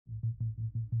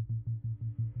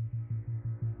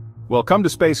Well, come to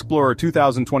Space Explorer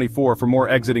 2024 for more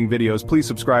exiting videos. Please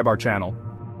subscribe our channel.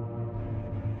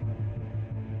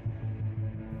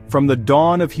 From the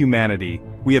dawn of humanity,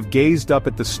 we have gazed up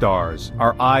at the stars,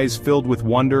 our eyes filled with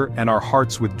wonder and our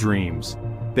hearts with dreams.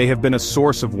 They have been a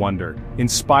source of wonder,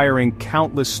 inspiring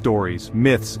countless stories,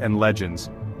 myths, and legends.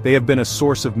 They have been a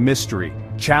source of mystery,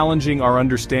 challenging our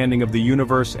understanding of the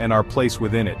universe and our place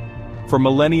within it. For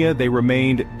millennia they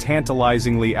remained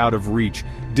tantalizingly out of reach,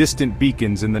 distant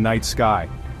beacons in the night sky.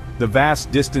 The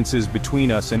vast distances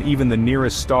between us and even the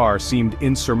nearest star seemed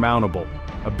insurmountable,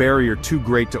 a barrier too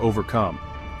great to overcome.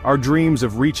 Our dreams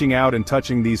of reaching out and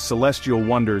touching these celestial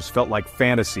wonders felt like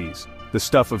fantasies, the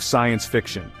stuff of science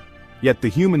fiction. Yet the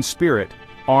human spirit,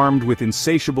 armed with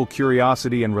insatiable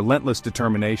curiosity and relentless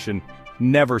determination,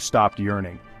 never stopped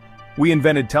yearning. We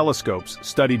invented telescopes,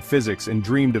 studied physics, and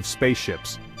dreamed of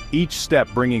spaceships, each step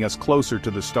bringing us closer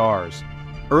to the stars.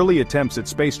 Early attempts at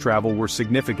space travel were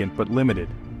significant but limited,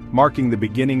 marking the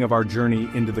beginning of our journey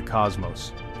into the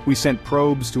cosmos. We sent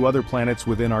probes to other planets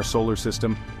within our solar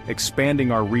system,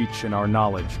 expanding our reach and our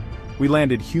knowledge. We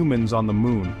landed humans on the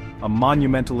moon, a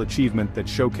monumental achievement that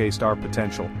showcased our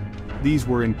potential. These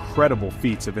were incredible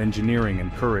feats of engineering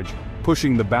and courage,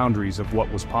 pushing the boundaries of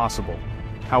what was possible.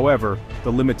 However,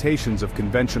 the limitations of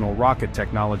conventional rocket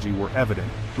technology were evident,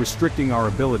 restricting our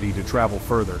ability to travel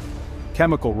further.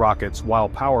 Chemical rockets, while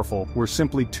powerful, were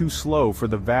simply too slow for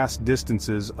the vast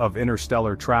distances of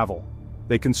interstellar travel.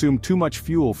 They consumed too much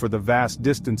fuel for the vast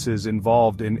distances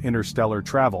involved in interstellar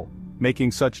travel,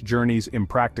 making such journeys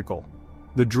impractical.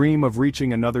 The dream of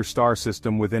reaching another star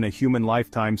system within a human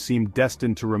lifetime seemed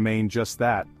destined to remain just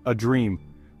that, a dream.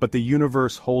 But the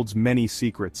universe holds many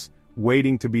secrets,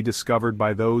 waiting to be discovered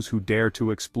by those who dare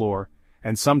to explore.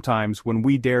 And sometimes, when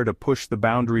we dare to push the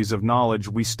boundaries of knowledge,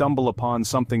 we stumble upon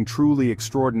something truly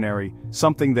extraordinary,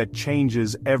 something that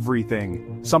changes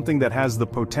everything, something that has the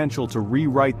potential to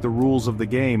rewrite the rules of the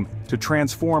game, to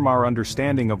transform our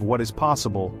understanding of what is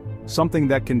possible, something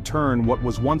that can turn what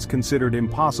was once considered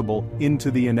impossible into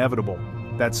the inevitable.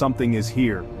 That something is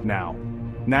here, now.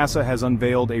 NASA has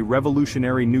unveiled a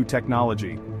revolutionary new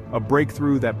technology, a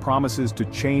breakthrough that promises to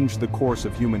change the course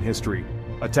of human history.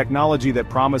 A technology that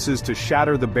promises to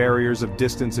shatter the barriers of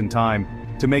distance and time,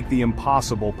 to make the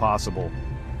impossible possible.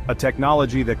 A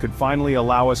technology that could finally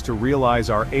allow us to realize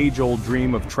our age-old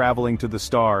dream of traveling to the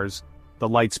stars, the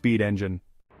light-speed engine.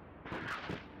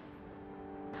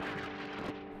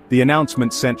 The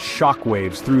announcement sent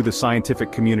shockwaves through the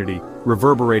scientific community,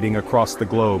 reverberating across the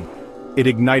globe. It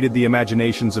ignited the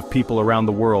imaginations of people around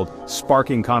the world,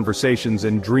 sparking conversations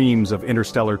and dreams of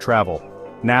interstellar travel.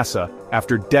 NASA,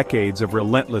 after decades of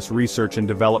relentless research and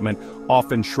development,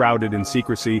 often shrouded in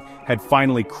secrecy, had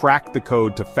finally cracked the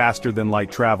code to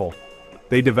faster-than-light travel.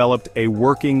 They developed a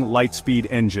working light-speed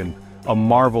engine, a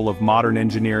marvel of modern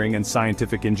engineering and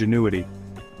scientific ingenuity.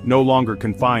 No longer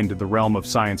confined to the realm of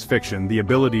science fiction, the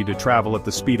ability to travel at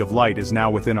the speed of light is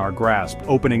now within our grasp,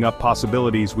 opening up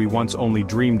possibilities we once only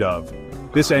dreamed of.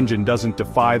 This engine doesn't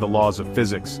defy the laws of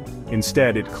physics.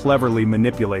 Instead, it cleverly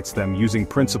manipulates them using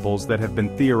principles that have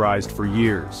been theorized for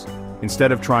years.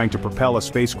 Instead of trying to propel a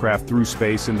spacecraft through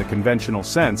space in the conventional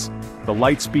sense, the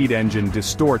light-speed engine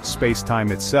distorts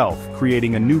space-time itself,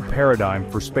 creating a new paradigm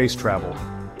for space travel.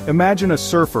 Imagine a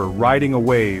surfer riding a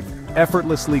wave,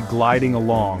 effortlessly gliding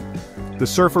along. The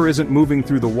surfer isn't moving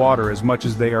through the water as much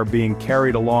as they are being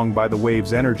carried along by the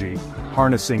wave's energy,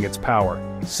 harnessing its power.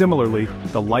 Similarly,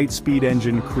 the light-speed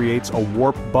engine creates a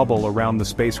warp bubble around the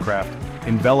spacecraft,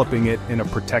 enveloping it in a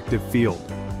protective field.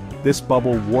 This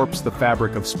bubble warps the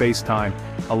fabric of space-time,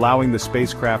 allowing the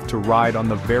spacecraft to ride on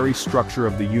the very structure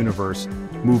of the universe,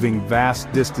 moving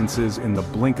vast distances in the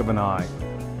blink of an eye.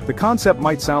 The concept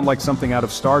might sound like something out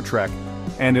of Star Trek,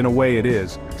 and in a way it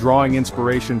is, drawing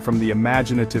inspiration from the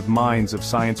imaginative minds of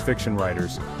science fiction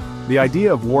writers. The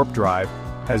idea of warp drive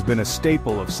has been a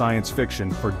staple of science fiction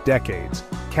for decades,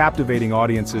 captivating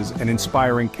audiences and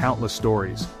inspiring countless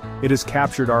stories. It has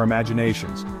captured our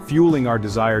imaginations, fueling our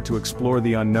desire to explore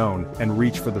the unknown and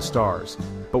reach for the stars.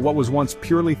 But what was once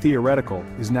purely theoretical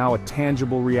is now a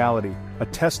tangible reality, a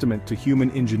testament to human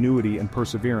ingenuity and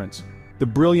perseverance. The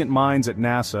brilliant minds at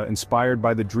NASA, inspired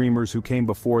by the dreamers who came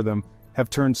before them, have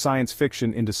turned science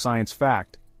fiction into science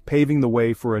fact, paving the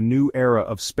way for a new era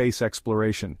of space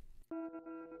exploration.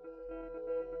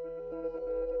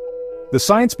 The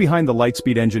science behind the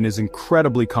light-speed engine is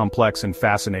incredibly complex and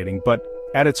fascinating, but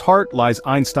at its heart lies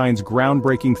Einstein's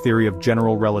groundbreaking theory of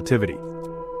general relativity.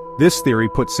 This theory,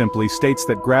 put simply, states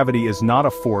that gravity is not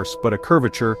a force but a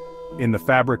curvature in the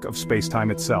fabric of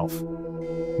space-time itself.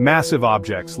 Massive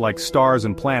objects, like stars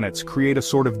and planets, create a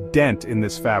sort of dent in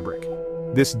this fabric.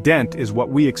 This dent is what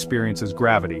we experience as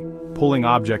gravity, pulling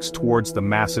objects towards the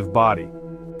massive body.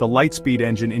 The Lightspeed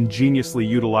engine ingeniously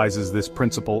utilizes this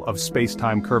principle of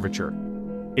space-time curvature.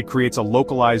 It creates a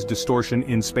localized distortion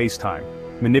in space-time,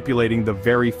 manipulating the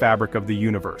very fabric of the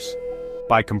universe.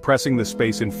 By compressing the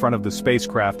space in front of the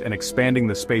spacecraft and expanding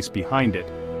the space behind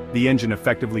it, the engine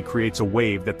effectively creates a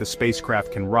wave that the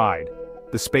spacecraft can ride.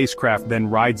 The spacecraft then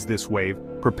rides this wave,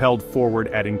 propelled forward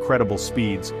at incredible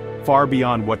speeds, far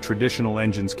beyond what traditional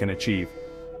engines can achieve.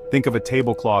 Think of a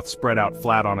tablecloth spread out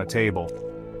flat on a table.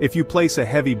 If you place a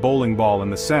heavy bowling ball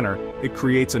in the center, it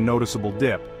creates a noticeable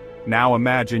dip. Now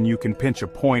imagine you can pinch a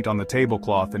point on the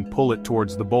tablecloth and pull it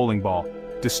towards the bowling ball,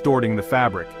 distorting the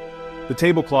fabric. The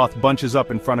tablecloth bunches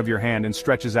up in front of your hand and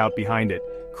stretches out behind it,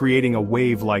 creating a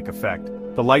wave-like effect.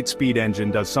 The Lightspeed engine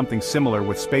does something similar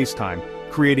with space-time,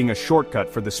 creating a shortcut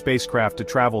for the spacecraft to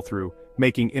travel through,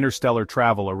 making interstellar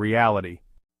travel a reality.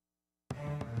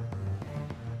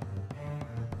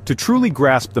 To truly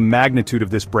grasp the magnitude of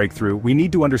this breakthrough, we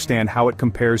need to understand how it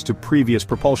compares to previous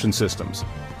propulsion systems.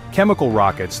 Chemical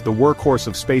rockets, the workhorse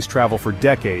of space travel for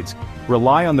decades,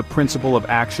 rely on the principle of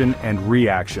action and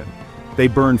reaction. They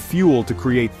burn fuel to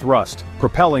create thrust,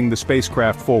 propelling the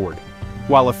spacecraft forward.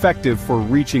 While effective for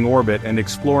reaching orbit and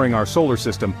exploring our solar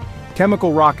system,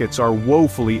 chemical rockets are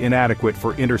woefully inadequate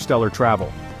for interstellar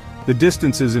travel. The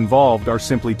distances involved are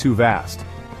simply too vast.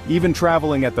 Even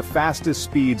traveling at the fastest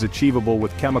speeds achievable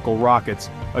with chemical rockets,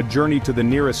 a journey to the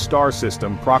nearest star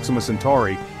system, Proxima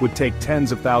Centauri, would take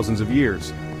tens of thousands of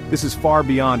years. This is far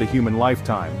beyond a human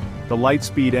lifetime. The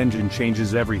Lightspeed engine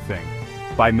changes everything.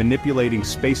 By manipulating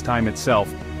space-time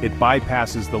itself, it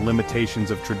bypasses the limitations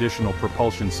of traditional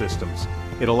propulsion systems.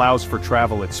 It allows for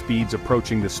travel at speeds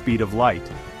approaching the speed of light.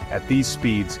 At these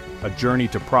speeds, a journey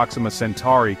to Proxima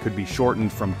Centauri could be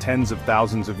shortened from tens of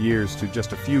thousands of years to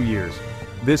just a few years.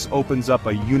 This opens up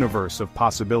a universe of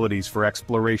possibilities for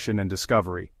exploration and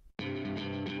discovery.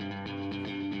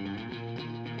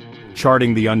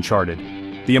 Charting the uncharted.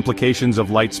 The implications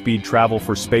of light-speed travel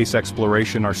for space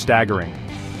exploration are staggering.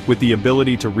 With the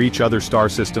ability to reach other star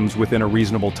systems within a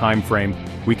reasonable time frame,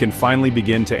 we can finally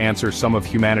begin to answer some of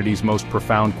humanity's most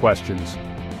profound questions.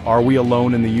 Are we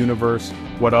alone in the universe?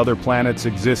 What other planets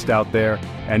exist out there,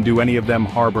 and do any of them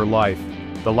harbor life?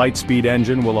 The Lightspeed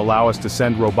engine will allow us to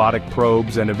send robotic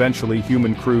probes and eventually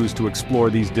human crews to explore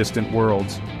these distant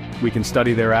worlds. We can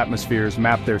study their atmospheres,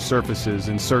 map their surfaces,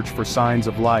 and search for signs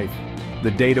of life. The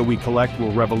data we collect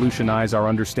will revolutionize our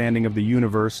understanding of the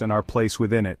universe and our place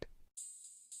within it.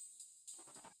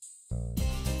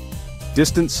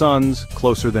 Distant suns,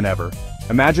 closer than ever.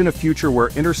 Imagine a future where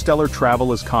interstellar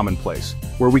travel is commonplace,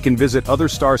 where we can visit other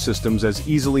star systems as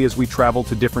easily as we travel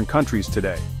to different countries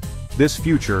today. This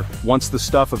future, once the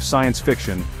stuff of science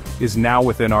fiction, is now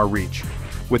within our reach.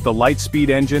 With the Lightspeed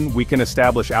engine, we can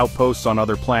establish outposts on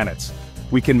other planets.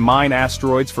 We can mine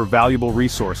asteroids for valuable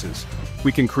resources.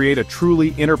 We can create a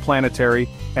truly interplanetary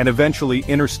and eventually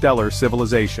interstellar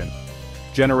civilization.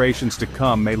 Generations to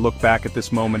come may look back at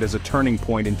this moment as a turning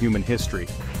point in human history,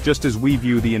 just as we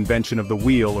view the invention of the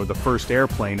wheel or the first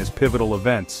airplane as pivotal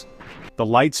events. The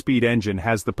Lightspeed engine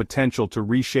has the potential to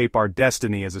reshape our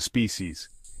destiny as a species.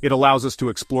 It allows us to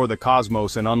explore the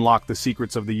cosmos and unlock the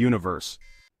secrets of the universe.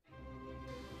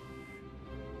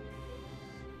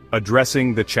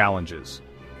 Addressing the challenges.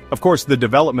 Of course, the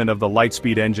development of the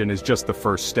Lightspeed engine is just the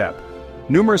first step.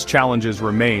 Numerous challenges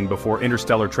remain before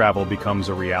interstellar travel becomes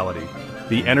a reality.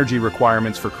 The energy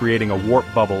requirements for creating a warp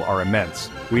bubble are immense.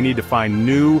 We need to find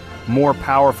new, more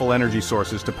powerful energy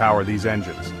sources to power these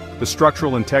engines. The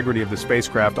structural integrity of the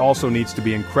spacecraft also needs to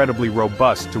be incredibly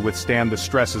robust to withstand the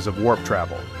stresses of warp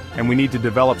travel. And we need to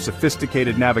develop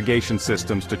sophisticated navigation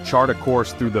systems to chart a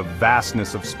course through the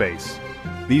vastness of space.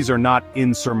 These are not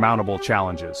insurmountable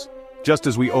challenges. Just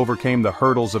as we overcame the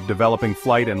hurdles of developing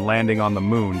flight and landing on the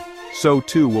moon, so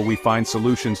too will we find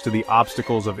solutions to the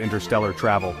obstacles of interstellar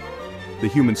travel. The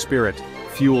human spirit,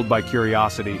 fueled by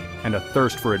curiosity and a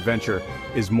thirst for adventure,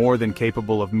 is more than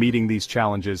capable of meeting these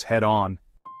challenges head-on.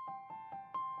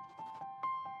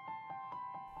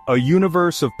 A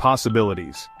universe of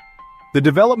possibilities. The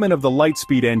development of the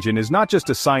Lightspeed engine is not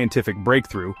just a scientific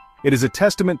breakthrough, it is a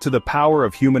testament to the power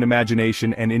of human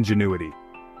imagination and ingenuity.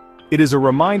 It is a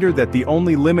reminder that the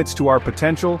only limits to our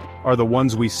potential are the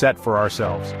ones we set for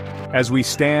ourselves. As we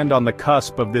stand on the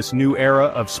cusp of this new era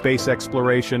of space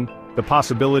exploration, the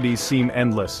possibilities seem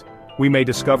endless. We may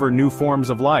discover new forms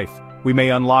of life. We may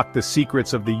unlock the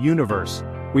secrets of the universe.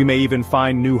 We may even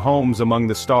find new homes among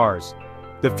the stars.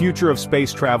 The future of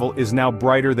space travel is now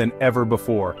brighter than ever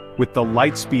before. With the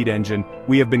Lightspeed engine,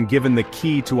 we have been given the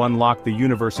key to unlock the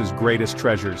universe's greatest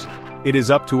treasures. It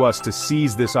is up to us to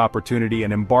seize this opportunity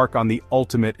and embark on the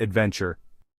ultimate adventure.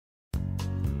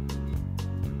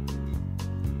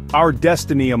 Our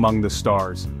destiny among the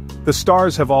stars. The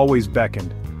stars have always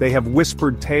beckoned. They have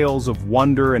whispered tales of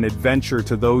wonder and adventure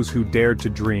to those who dared to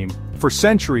dream. For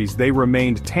centuries they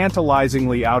remained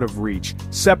tantalizingly out of reach,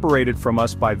 separated from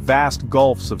us by vast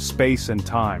gulfs of space and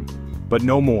time. But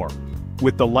no more.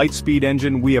 With the Lightspeed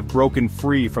engine we have broken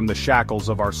free from the shackles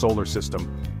of our solar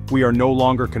system. We are no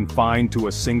longer confined to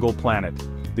a single planet.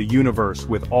 The universe,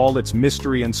 with all its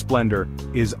mystery and splendor,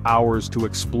 is ours to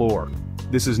explore.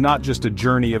 This is not just a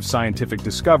journey of scientific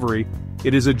discovery,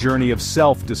 it is a journey of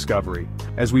self-discovery.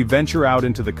 As we venture out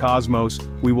into the cosmos,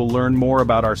 we will learn more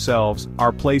about ourselves,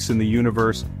 our place in the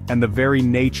universe, and the very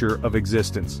nature of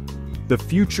existence. The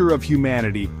future of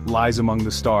humanity lies among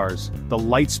the stars. The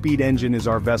Lightspeed engine is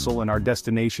our vessel and our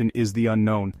destination is the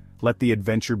unknown. Let the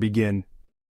adventure begin.